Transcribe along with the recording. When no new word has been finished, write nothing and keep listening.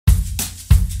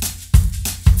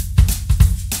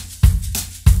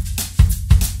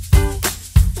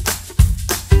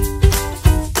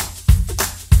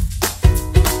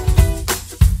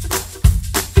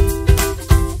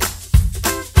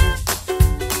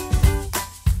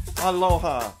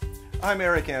Aloha! I'm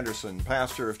Eric Anderson,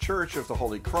 pastor of Church of the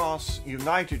Holy Cross,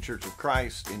 United Church of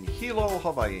Christ in Hilo,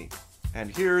 Hawaii.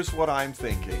 And here's what I'm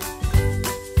thinking.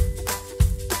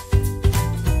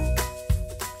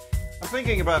 I'm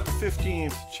thinking about the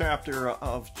 15th chapter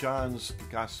of John's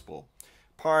Gospel,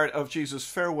 part of Jesus'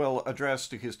 farewell address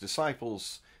to his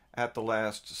disciples at the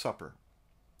Last Supper.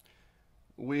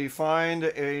 We find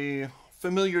a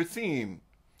familiar theme.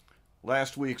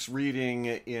 Last week's reading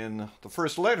in the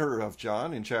first letter of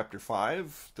John in chapter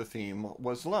 5, the theme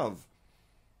was love.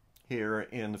 Here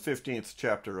in the 15th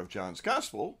chapter of John's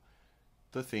Gospel,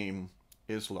 the theme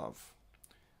is love.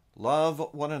 Love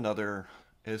one another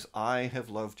as I have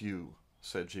loved you,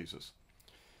 said Jesus.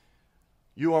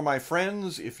 You are my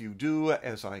friends if you do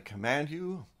as I command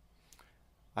you.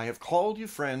 I have called you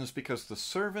friends because the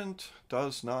servant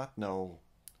does not know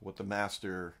what the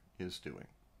master is doing.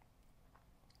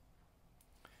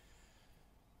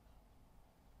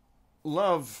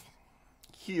 Love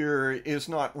here is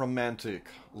not romantic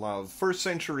love. First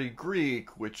century Greek,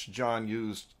 which John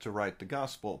used to write the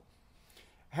gospel,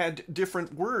 had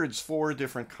different words for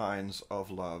different kinds of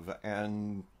love,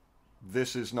 and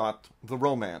this is not the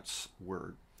romance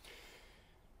word.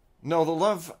 No, the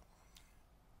love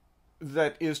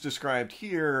that is described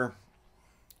here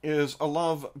is a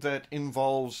love that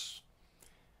involves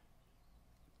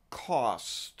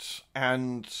cost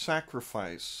and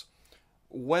sacrifice.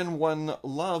 When one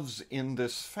loves in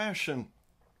this fashion,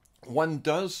 one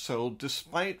does so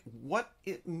despite what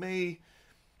it may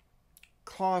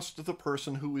cost the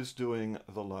person who is doing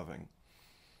the loving.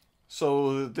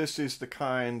 So this is the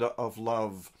kind of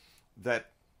love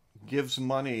that gives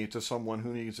money to someone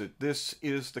who needs it. This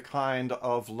is the kind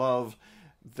of love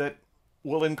that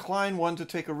will incline one to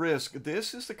take a risk.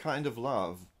 This is the kind of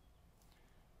love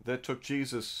that took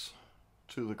Jesus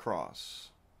to the cross.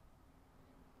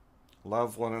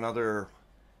 Love one another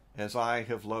as I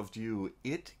have loved you.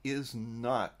 It is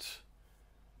not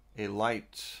a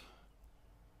light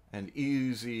and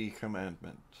easy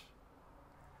commandment.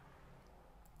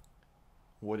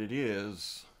 What it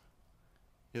is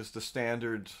the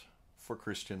standard for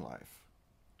Christian life.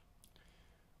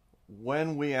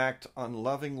 When we act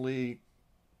unlovingly,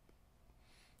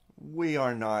 we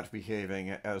are not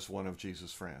behaving as one of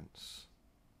Jesus' friends.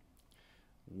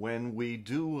 When we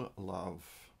do love,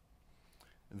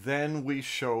 then we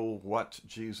show what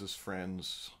Jesus'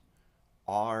 friends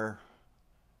are,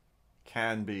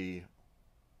 can be,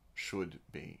 should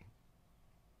be.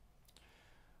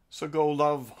 So go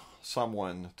love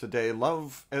someone today.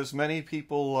 Love as many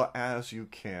people as you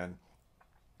can.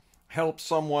 Help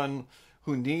someone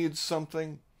who needs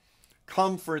something.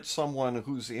 Comfort someone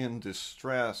who's in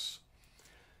distress.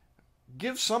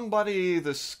 Give somebody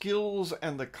the skills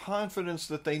and the confidence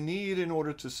that they need in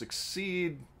order to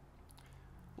succeed.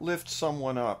 Lift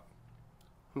someone up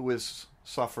who has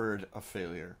suffered a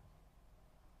failure.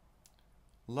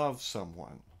 Love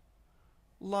someone.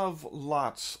 Love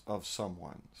lots of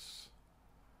someones.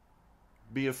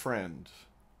 Be a friend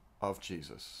of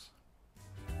Jesus.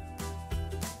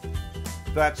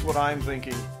 That's what I'm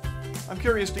thinking. I'm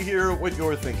curious to hear what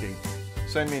you're thinking.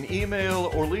 Send me an email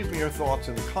or leave me your thoughts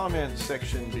in the comments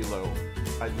section below.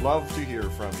 I'd love to hear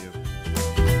from you.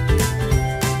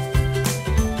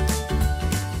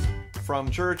 From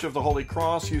Church of the Holy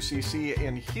Cross, UCC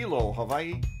in Hilo,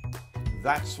 Hawaii,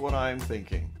 that's what I'm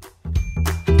thinking.